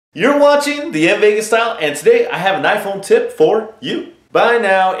You're watching the Vegas Style, and today I have an iPhone tip for you. By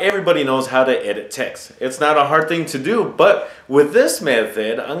now, everybody knows how to edit text. It's not a hard thing to do, but with this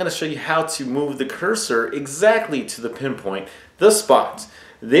method, I'm going to show you how to move the cursor exactly to the pinpoint, the spot,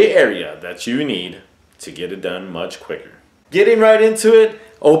 the area that you need to get it done much quicker. Getting right into it,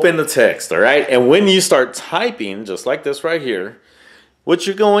 open the text, all right? And when you start typing, just like this right here, what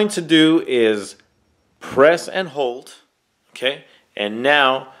you're going to do is press and hold, okay? And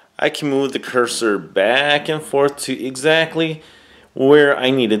now I can move the cursor back and forth to exactly where I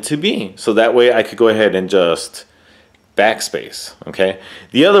need it to be. So that way I could go ahead and just backspace, okay?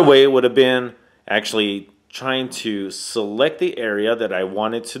 The other way would have been actually trying to select the area that I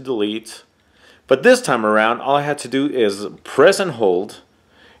wanted to delete. But this time around, all I had to do is press and hold,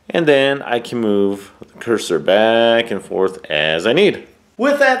 and then I can move the cursor back and forth as I need.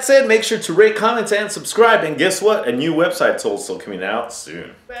 With that said, make sure to rate, comment, and subscribe. And guess what? A new website's also coming out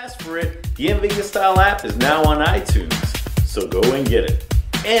soon. Fast for it, the Vegas Style app is now on iTunes, so go and get it.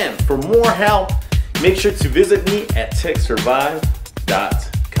 And for more help, make sure to visit me at techsurvive.com.